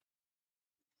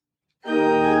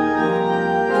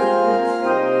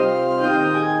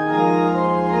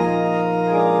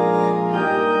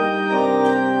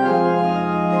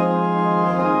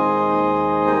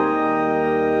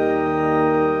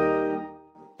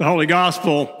The Holy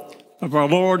Gospel of our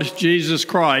Lord Jesus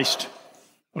Christ,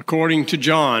 according to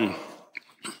John.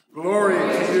 Glory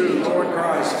to you, Lord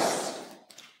Christ.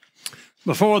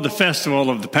 Before the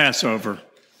festival of the Passover,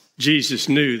 Jesus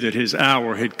knew that his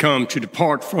hour had come to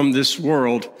depart from this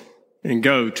world and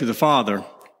go to the Father.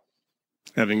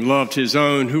 Having loved his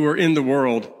own who were in the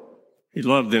world, he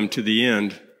loved them to the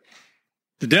end.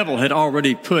 The devil had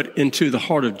already put into the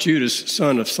heart of Judas,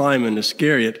 son of Simon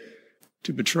Iscariot,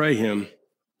 to betray him.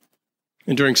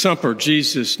 And during supper,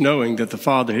 Jesus, knowing that the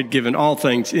Father had given all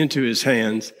things into his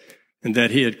hands and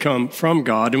that he had come from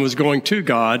God and was going to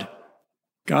God,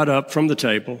 got up from the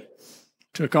table,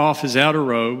 took off his outer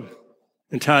robe,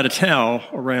 and tied a towel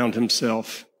around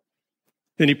himself.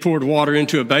 Then he poured water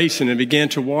into a basin and began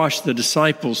to wash the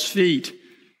disciples' feet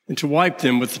and to wipe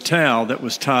them with the towel that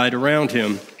was tied around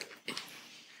him.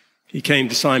 He came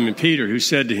to Simon Peter, who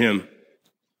said to him,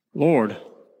 "Lord,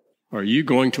 are you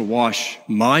going to wash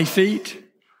my feet?"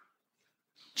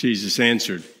 Jesus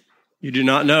answered, "You do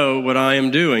not know what I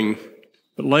am doing,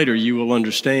 but later you will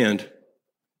understand."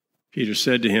 Peter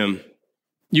said to him,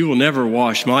 "You will never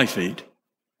wash my feet."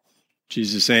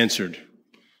 Jesus answered,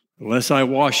 "Unless I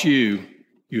wash you,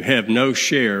 you have no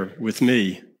share with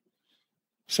me."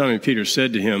 Simon Peter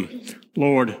said to him,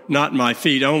 "Lord, not my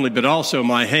feet only, but also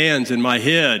my hands and my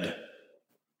head."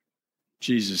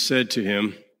 Jesus said to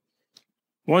him,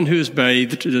 "One who is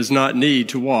bathed does not need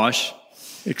to wash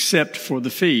except for the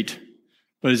feet,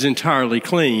 but is entirely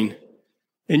clean.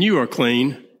 And you are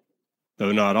clean,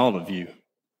 though not all of you."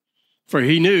 For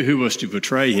he knew who was to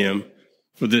betray him.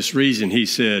 For this reason he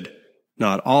said,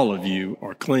 "Not all of you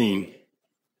are clean."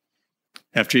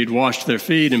 After he had washed their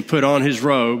feet and put on his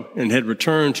robe and had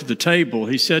returned to the table,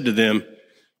 he said to them,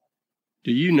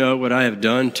 "Do you know what I have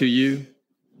done to you?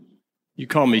 You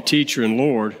call me teacher and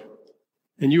Lord,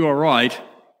 and you are right,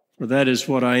 for that is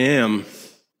what I am.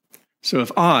 So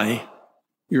if I,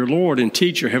 your Lord and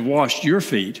teacher, have washed your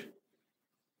feet,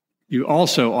 you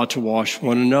also ought to wash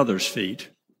one another's feet.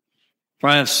 For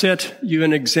I have set you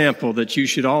an example that you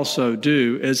should also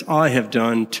do as I have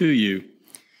done to you.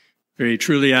 Very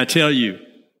truly I tell you,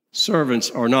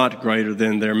 servants are not greater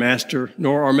than their master,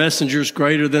 nor are messengers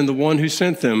greater than the one who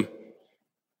sent them.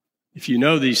 If you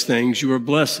know these things, you are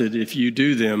blessed if you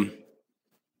do them.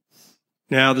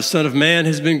 Now the Son of Man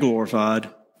has been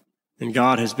glorified, and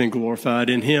God has been glorified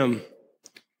in him.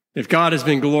 If God has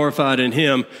been glorified in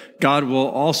him, God will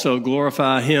also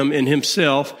glorify him in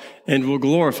himself and will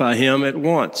glorify him at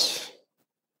once.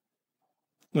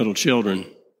 Little children,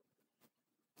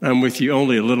 I'm with you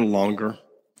only a little longer.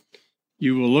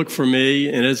 You will look for me,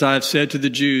 and as I have said to the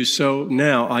Jews, so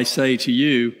now I say to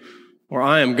you, where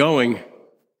I am going,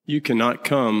 you cannot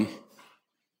come.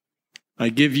 I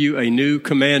give you a new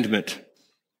commandment,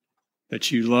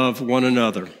 that you love one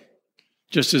another.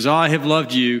 Just as I have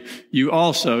loved you, you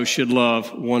also should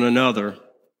love one another.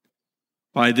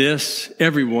 By this,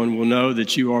 everyone will know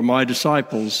that you are my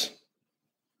disciples,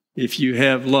 if you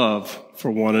have love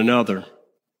for one another."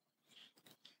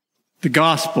 The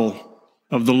Gospel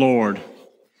of the Lord.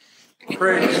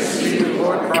 Praise to you,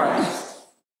 Lord Christ.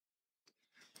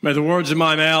 May the words of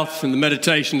my mouth and the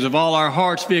meditations of all our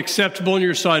hearts be acceptable in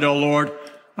your sight, O Lord,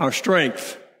 our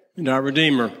strength and our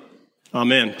Redeemer.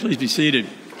 Amen. Please be seated.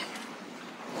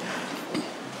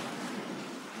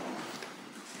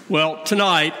 Well,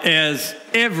 tonight, as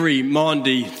every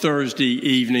Maundy Thursday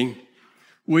evening,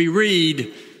 we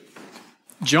read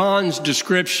John's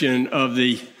description of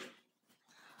the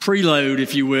prelude,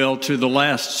 if you will, to the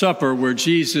Last Supper, where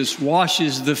Jesus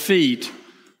washes the feet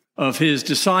of his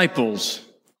disciples.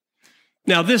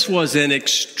 Now, this was an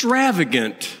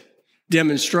extravagant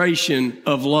demonstration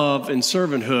of love and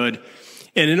servanthood.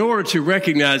 And in order to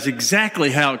recognize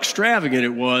exactly how extravagant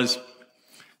it was,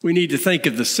 we need to think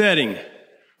of the setting.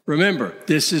 Remember,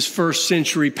 this is first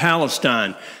century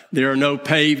Palestine. There are no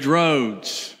paved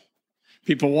roads.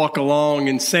 People walk along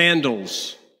in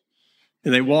sandals,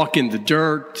 and they walk in the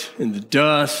dirt and the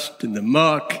dust and the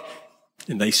muck,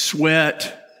 and they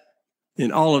sweat,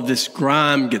 and all of this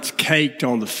grime gets caked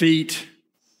on the feet.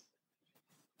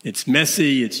 It's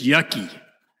messy, it's yucky,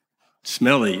 it's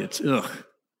smelly, it's ugh.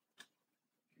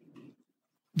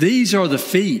 These are the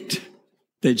feet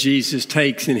that Jesus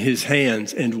takes in his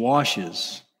hands and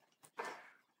washes.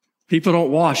 People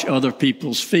don't wash other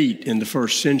people's feet in the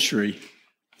first century,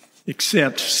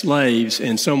 except slaves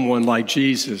and someone like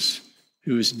Jesus,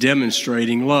 who is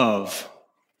demonstrating love,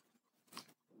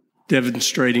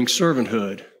 demonstrating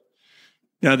servanthood.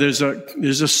 Now, there's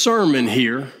a sermon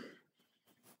here,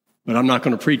 but I'm not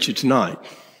going to preach it tonight.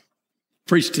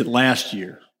 Preached it last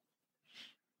year.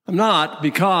 I'm not,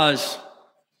 because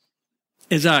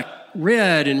as I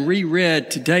read and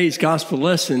reread today's gospel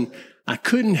lesson, I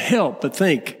couldn't help but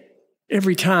think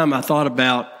every time I thought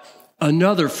about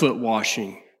another foot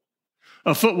washing,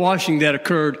 a foot washing that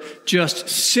occurred just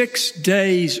 6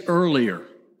 days earlier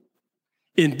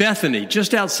in Bethany,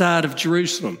 just outside of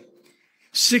Jerusalem.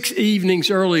 6 evenings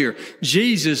earlier,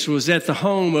 Jesus was at the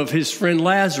home of his friend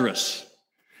Lazarus.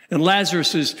 And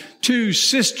Lazarus's 2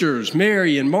 sisters,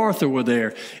 Mary and Martha, were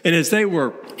there. And as they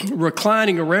were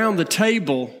reclining around the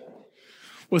table,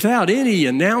 without any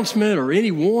announcement or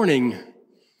any warning,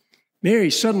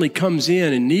 Mary suddenly comes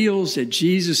in and kneels at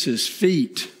Jesus'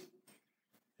 feet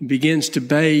and begins to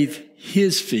bathe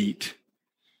his feet.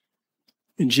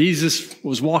 And Jesus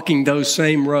was walking those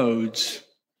same roads,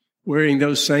 wearing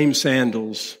those same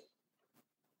sandals,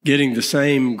 getting the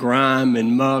same grime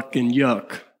and muck and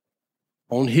yuck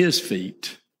on his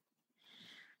feet.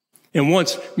 And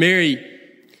once Mary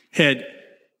had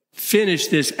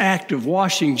finished this act of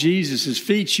washing Jesus'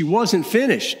 feet, she wasn't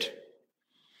finished.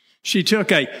 She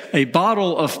took a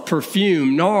bottle of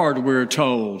perfume, nard, we're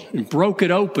told, and broke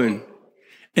it open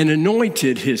and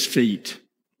anointed his feet.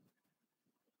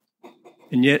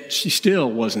 And yet she still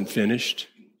wasn't finished.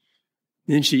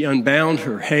 Then she unbound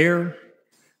her hair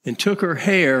and took her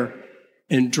hair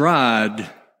and dried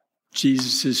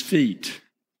Jesus' feet.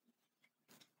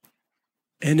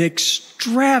 An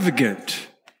extravagant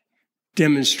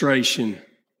demonstration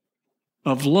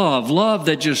of love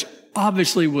that just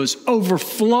obviously was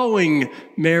overflowing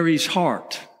Mary's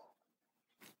heart.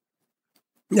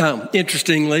 Now,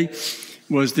 interestingly,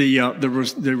 was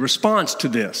the response to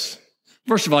this.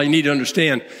 First of all, you need to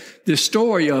understand this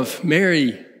story of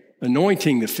Mary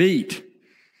anointing the feet.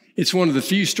 It's one of the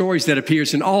few stories that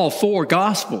appears in all 4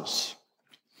 Gospels.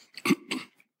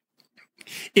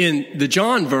 In the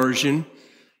John version,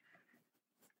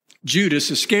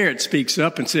 Judas Iscariot speaks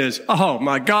up and says, oh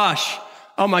my gosh,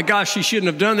 she shouldn't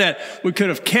have done that. We could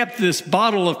have kept this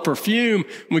bottle of perfume.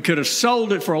 We could have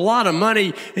sold it for a lot of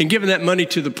money and given that money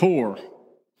to the poor.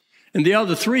 In the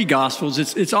other 3 Gospels,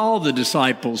 it's all the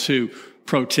disciples who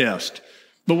protest.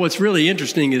 But what's really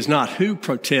interesting is not who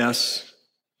protests,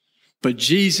 but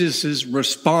Jesus'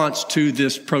 response to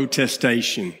this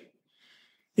protestation.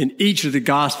 In each of the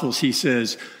Gospels, he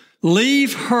says,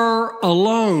 leave her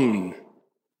alone.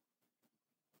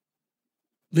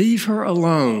 Leave her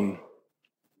alone.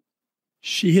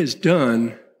 She has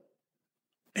done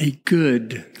a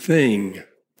good thing.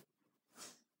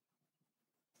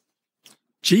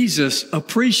 Jesus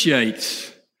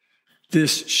appreciates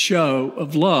this show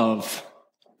of love.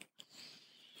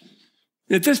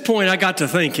 At this point, I got to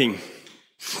thinking,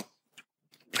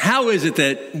 how is it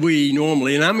that we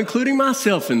normally, and I'm including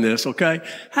myself in this, okay?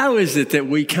 How is it that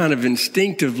we kind of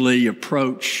instinctively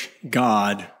approach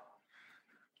God?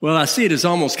 Well, I see it as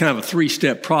almost kind of a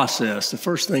 3-step process. The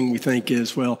first thing we think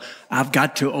is, well, I've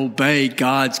got to obey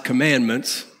God's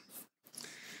commandments.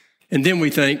 And then we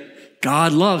think,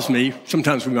 God loves me.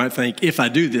 Sometimes we might think, if I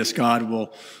do this, God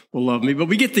will love me. But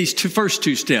we get these first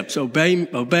 2 steps,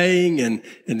 obeying and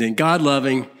then God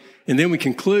loving. And then we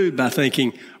conclude by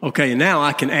thinking, okay, now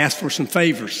I can ask for some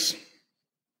favors.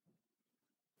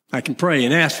 I can pray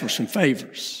and ask for some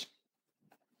favors.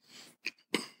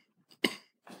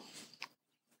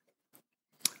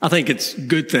 I think it's a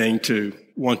good thing to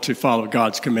want to follow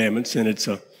God's commandments, and it's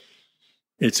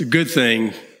a good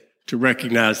thing to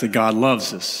recognize that God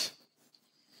loves us.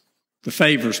 The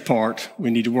favors part,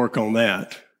 we need to work on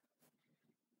that.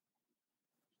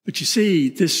 But you see,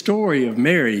 this story of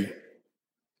Mary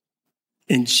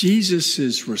and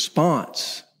Jesus'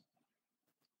 response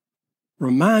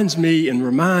reminds me and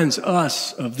reminds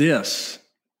us of this.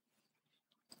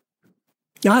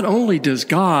 Not only does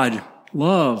God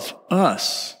love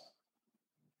us,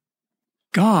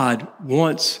 God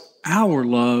wants our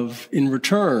love in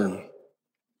return.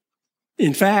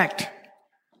 In fact,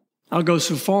 I'll go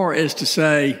so far as to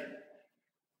say,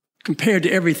 compared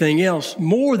to everything else,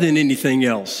 more than anything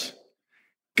else,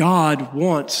 God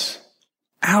wants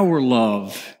our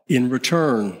love in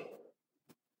return.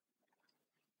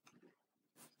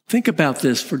 Think about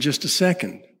this for just a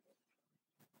second.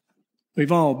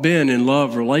 We've all been in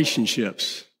love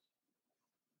relationships.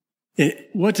 And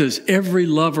what does every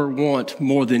lover want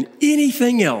more than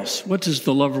anything else? What does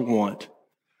the lover want?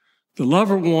 The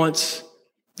lover wants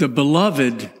the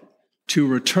beloved to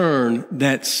return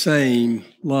that same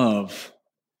love.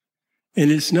 And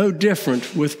it's no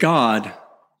different with God.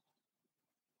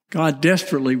 God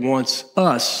desperately wants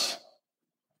us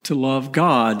to love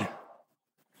God.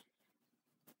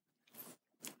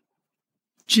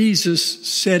 Jesus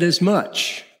said as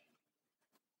much.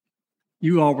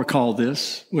 You all recall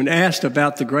this. When asked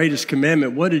about the greatest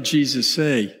commandment, what did Jesus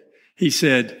say? He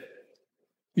said,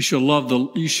 you shall love the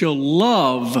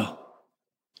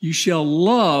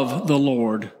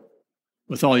Lord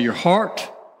with all your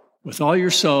heart, with all your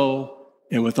soul,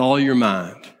 and with all your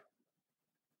mind.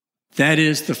 That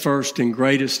is the first and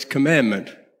greatest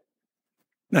commandment.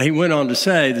 Now, he went on to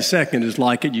say, the second is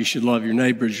like it, you should love your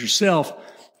neighbor as yourself.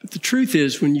 But the truth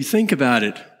is, when you think about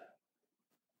it,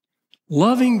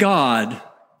 loving God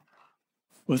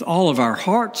with all of our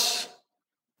hearts,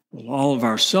 with all of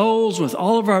our souls, with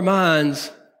all of our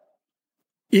minds,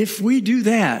 if we do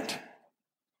that,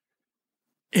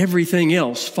 everything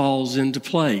else falls into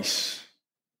place.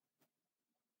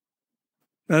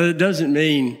 Now, that doesn't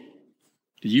mean,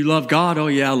 do you love God? Oh,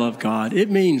 yeah, I love God. It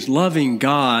means loving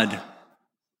God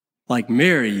like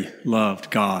Mary loved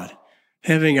God,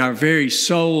 having our very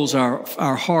souls,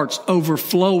 our hearts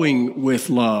overflowing with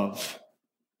love.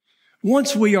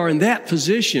 Once we are in that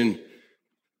position,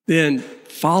 then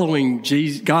following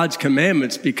God's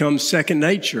commandments becomes second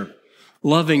nature.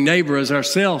 Loving neighbor as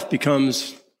ourselves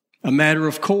becomes a matter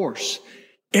of course.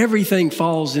 Everything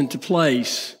falls into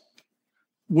place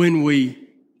when we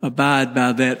abide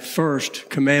by that first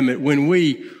commandment, when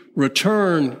we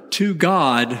return to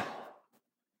God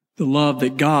the love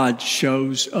that God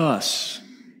shows us.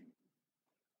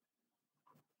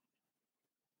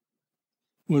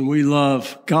 When we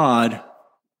love God,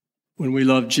 when we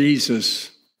love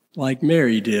Jesus like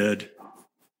Mary did.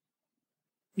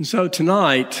 And so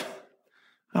tonight,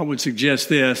 I would suggest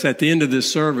this. At the end of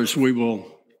this service, we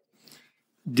will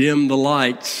dim the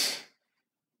lights.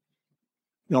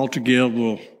 The altar guild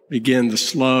will begin the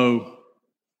slow,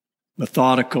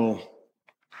 methodical,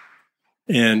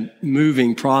 and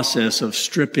moving process of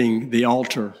stripping the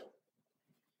altar.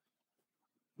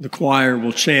 The choir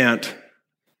will chant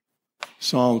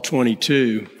Psalm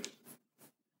 22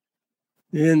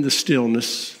 in the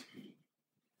stillness,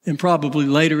 and probably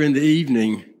later in the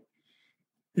evening,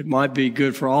 it might be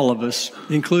good for all of us,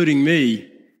 including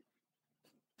me,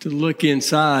 to look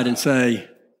inside and say,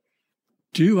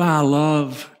 do I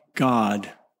love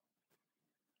God?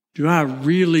 Do I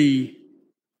really,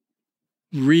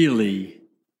 really,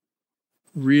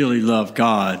 really love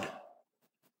God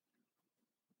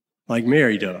like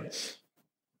Mary does?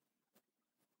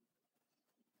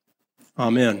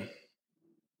 Amen.